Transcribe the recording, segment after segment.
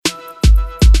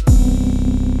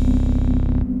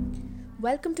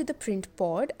Welcome to the Print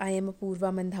Pod. I am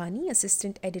Apurva Mandhani,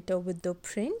 assistant editor with The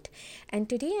Print, and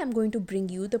today I'm going to bring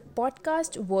you the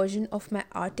podcast version of my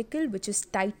article, which is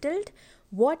titled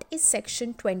What is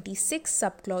Section 26,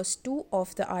 Subclause 2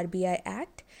 of the RBI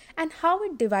Act, and how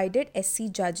it divided SC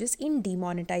judges in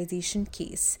demonetization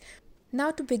case.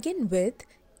 Now, to begin with,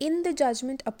 in the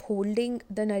judgment upholding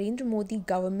the Narendra Modi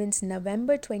government's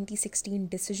November 2016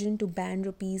 decision to ban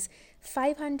rupees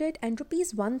 500 and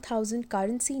rupees 1000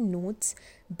 currency notes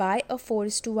by a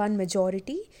 4:1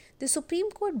 majority, the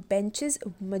Supreme Court bench's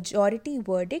majority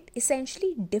verdict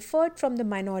essentially differed from the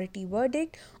minority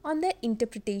verdict on the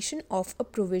interpretation of a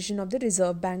provision of the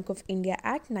Reserve Bank of India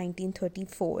Act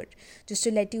 1934. Just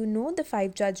to let you know, the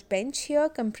five-judge bench here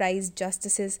comprised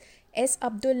Justices S.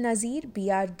 Abdul Nazir,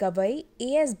 B.R. Gavai,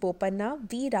 A.S. Bopanna,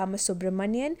 V.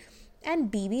 Ramasubramanian, and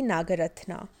B.V.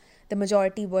 Nagaratna. The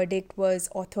majority verdict was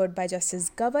authored by Justice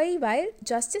Gavai, while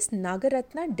Justice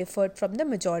Nagaratna differed from the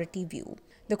majority view.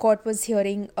 The court was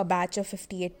hearing a batch of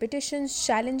 58 petitions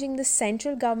challenging the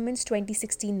central government's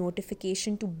 2016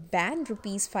 notification to ban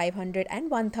rupees 500 and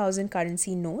 1000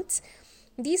 currency notes.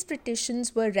 These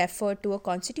petitions were referred to a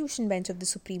constitution bench of the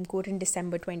Supreme Court in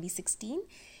December 2016.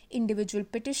 Individual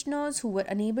petitioners who were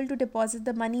unable to deposit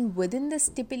the money within the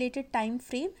stipulated time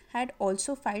frame had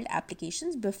also filed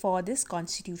applications before this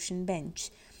constitution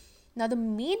bench. Now, the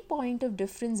main point of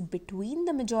difference between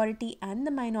the majority and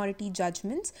the minority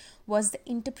judgments was the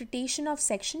interpretation of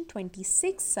Section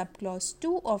 26, Subclause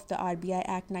 2 of the RBI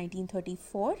Act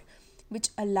 1934,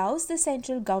 which allows the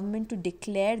central government to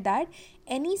declare that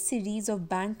any series of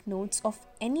banknotes of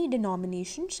any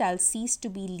denomination shall cease to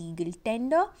be legal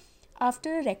tender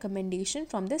after a recommendation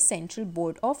from the Central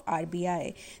Board of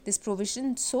RBI. This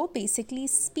provision so basically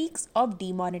speaks of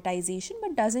demonetization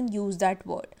but doesn't use that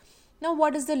word. Now,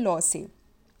 what does the law say?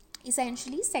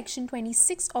 Essentially, Section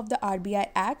 26 of the RBI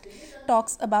Act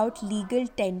talks about legal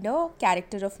tender,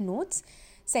 character of notes.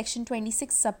 Section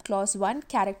 26 subclause 1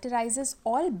 characterizes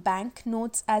all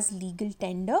banknotes as legal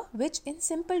tender, which in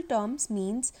simple terms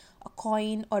means a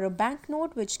coin or a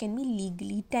banknote which can be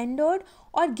legally tendered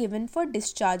or given for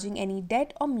discharging any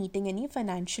debt or meeting any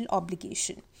financial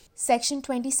obligation. Section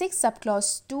 26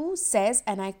 subclause 2 says,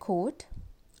 and I quote,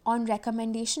 "On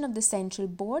recommendation of the Central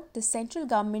Board, the central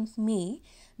government may,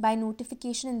 by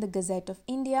notification in the Gazette of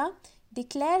India,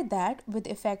 declare that, with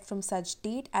effect from such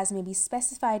date as may be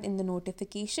specified in the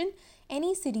notification,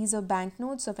 any series of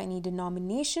banknotes of any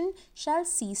denomination shall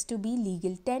cease to be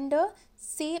legal tender,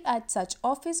 save at such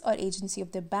office or agency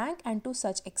of the bank and to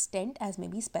such extent as may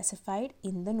be specified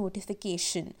in the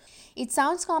notification." It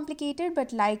sounds complicated,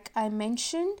 but like I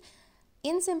mentioned,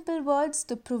 in simple words,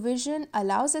 the provision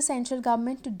allows the central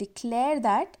government to declare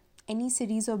that any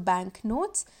series of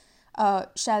banknotes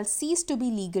shall cease to be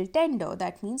legal tender.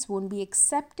 That means won't be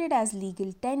accepted as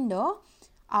legal tender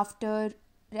after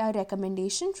a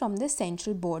recommendation from the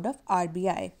Central Board of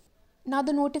RBI. Now,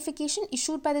 the notification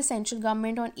issued by the central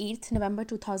government on 8th November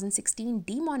 2016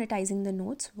 demonetizing the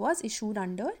notes was issued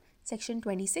under Section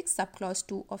 26 subclause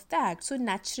 2 of the Act. So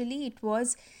naturally, it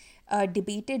was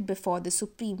debated before the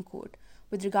Supreme Court.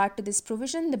 With regard to this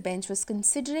provision, the bench was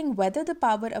considering whether the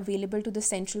power available to the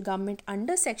central government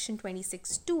under Section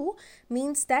 26(2)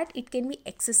 means that it can be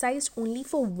exercised only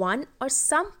for one or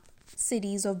some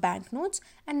series of banknotes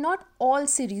and not all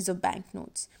series of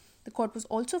banknotes. The court was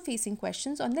also facing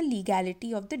questions on the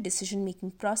legality of the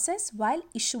decision-making process while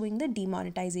issuing the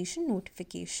demonetization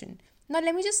notification. Now,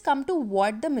 let me just come to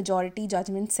what the majority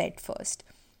judgment said first.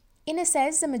 In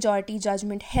essence, the majority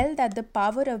judgment held that the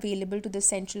power available to the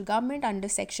central government under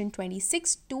Section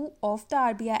 26(2) of the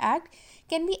RBI Act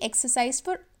can be exercised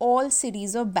for all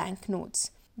series of banknotes.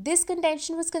 This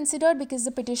contention was considered because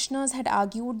the petitioners had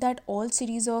argued that all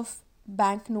series of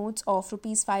banknotes of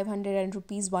rupees 500 and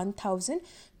rupees 1000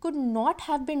 could not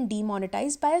have been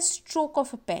demonetized by a stroke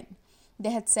of a pen. They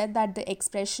had said that the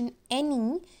expression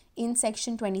any in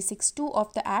Section 26(2)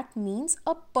 of the Act means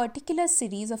a particular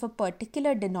series of a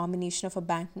particular denomination of a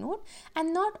banknote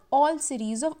and not all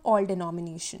series of all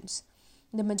denominations.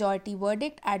 The majority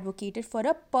verdict advocated for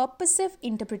a purposive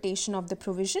interpretation of the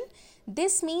provision.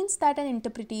 This means that an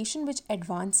interpretation which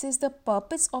advances the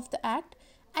purpose of the Act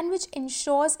and which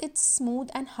ensures its smooth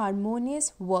and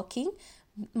harmonious working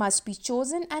must be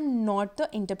chosen, and not the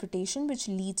interpretation which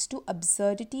leads to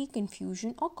absurdity,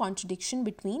 confusion, or contradiction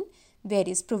between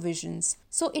various provisions.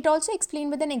 So it also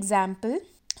explained with an example.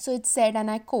 So it said,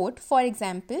 and I quote, "For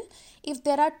example, if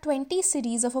there are 20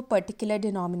 series of a particular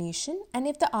denomination and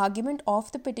if the argument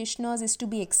of the petitioners is to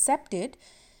be accepted,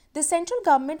 The central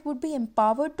government would be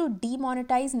empowered to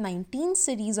demonetize 19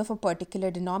 series of a particular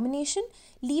denomination,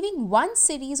 leaving one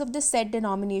series of the said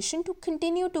denomination to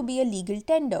continue to be a legal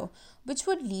tender, which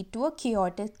would lead to a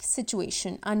chaotic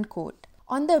situation, unquote.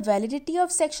 On the validity of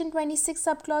Section 26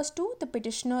 subclause 2, the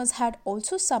petitioners had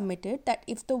also submitted that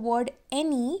if the word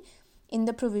any in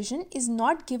the provision is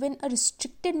not given a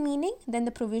restricted meaning, then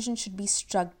the provision should be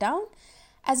struck down,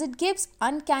 as it gives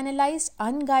uncanalized,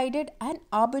 unguided, and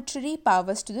arbitrary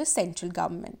powers to the central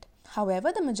government.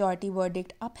 However, the majority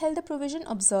verdict upheld the provision,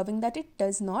 observing that it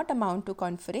does not amount to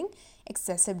conferring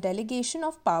excessive delegation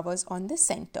of powers on the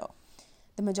centre.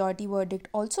 The majority verdict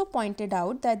also pointed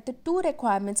out that the two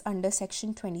requirements under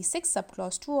Section 26,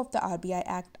 subclause 2 of the RBI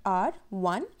Act are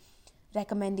 1.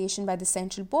 Recommendation by the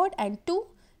central board, and 2.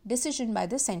 Decision by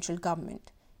the central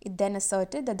government. It then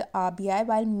asserted that the RBI,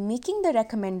 while making the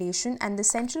recommendation, and the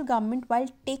central government, while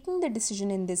taking the decision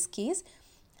in this case,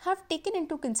 have taken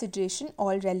into consideration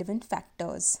all relevant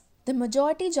factors. The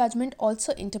majority judgment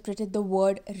also interpreted the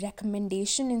word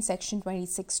recommendation in Section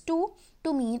 26(2)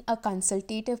 to mean a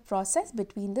consultative process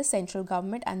between the central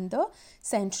government and the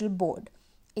central board.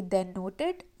 It then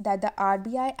noted that the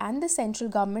RBI and the central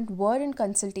government were in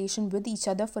consultation with each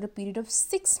other for a period of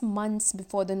 6 months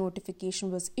before the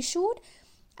notification was issued,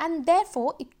 and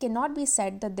therefore it cannot be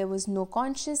said that there was no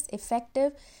conscious,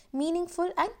 effective,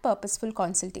 meaningful, and purposeful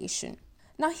consultation.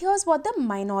 Now here's what the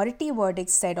minority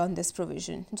verdict said on this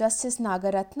provision. Justice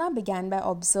Nagaratna began by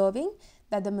observing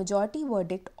that the majority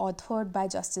verdict authored by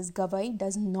Justice Gavai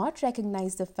does not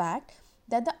recognize the fact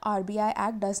that the RBI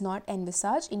Act does not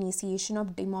envisage initiation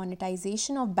of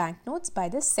demonetization of banknotes by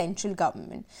the central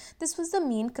government. This was the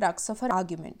main crux of her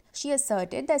argument. She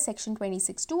asserted that Section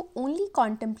 26(2) only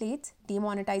contemplates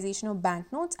demonetization of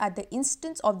banknotes at the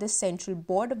instance of the central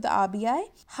board of the RBI.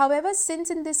 However, since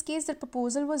in this case the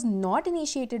proposal was not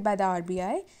initiated by the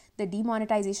RBI, the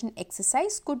demonetization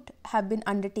exercise could have been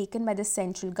undertaken by the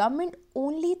central government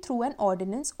only through an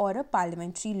ordinance or a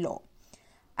parliamentary law.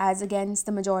 As against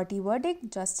the majority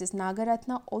verdict, Justice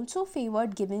Nagaratna also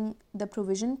favoured giving the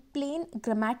provision plain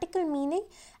grammatical meaning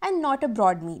and not a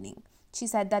broad meaning. She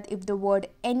said that if the word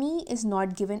any is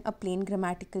not given a plain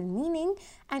grammatical meaning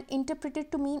and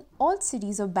interpreted to mean all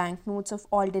series of banknotes of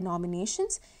all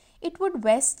denominations, it would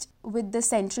vest with the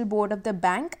central board of the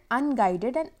bank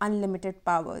unguided and unlimited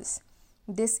powers.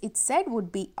 This, it said,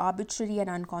 would be arbitrary and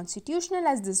unconstitutional,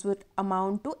 as this would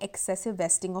amount to excessive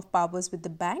vesting of powers with the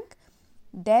bank.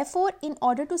 Therefore, in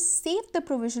order to save the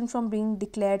provision from being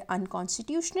declared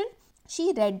unconstitutional,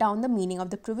 she read down the meaning of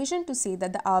the provision to say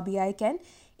that the RBI can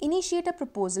initiate a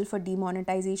proposal for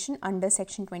demonetization under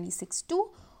Section 26(2)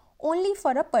 only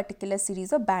for a particular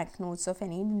series of banknotes of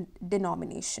any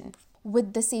denomination.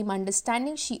 With the same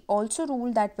understanding, she also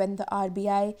ruled that when the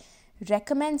RBI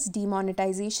recommends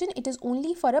demonetization, it is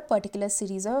only for a particular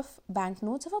series of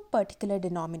banknotes of a particular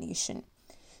denomination.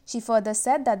 She further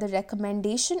said that the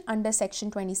recommendation under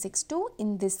Section 26(2)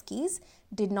 in this case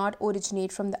did not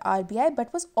originate from the RBI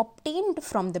but was obtained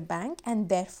from the bank, and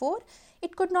therefore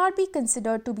it could not be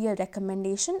considered to be a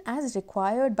recommendation as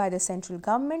required by the central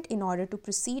government in order to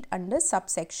proceed under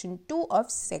subsection 2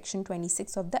 of Section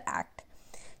 26 of the Act.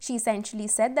 She essentially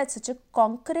said that such a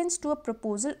concurrence to a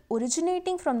proposal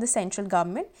originating from the central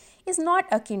government is not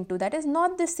akin to, that is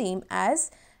not the same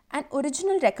as, an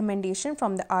original recommendation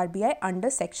from the RBI under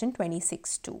Section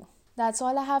 26(2). That's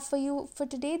all I have for you for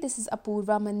today. This is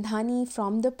Apurva Mandhani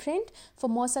from The Print. For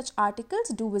more such articles,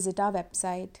 do visit our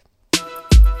website.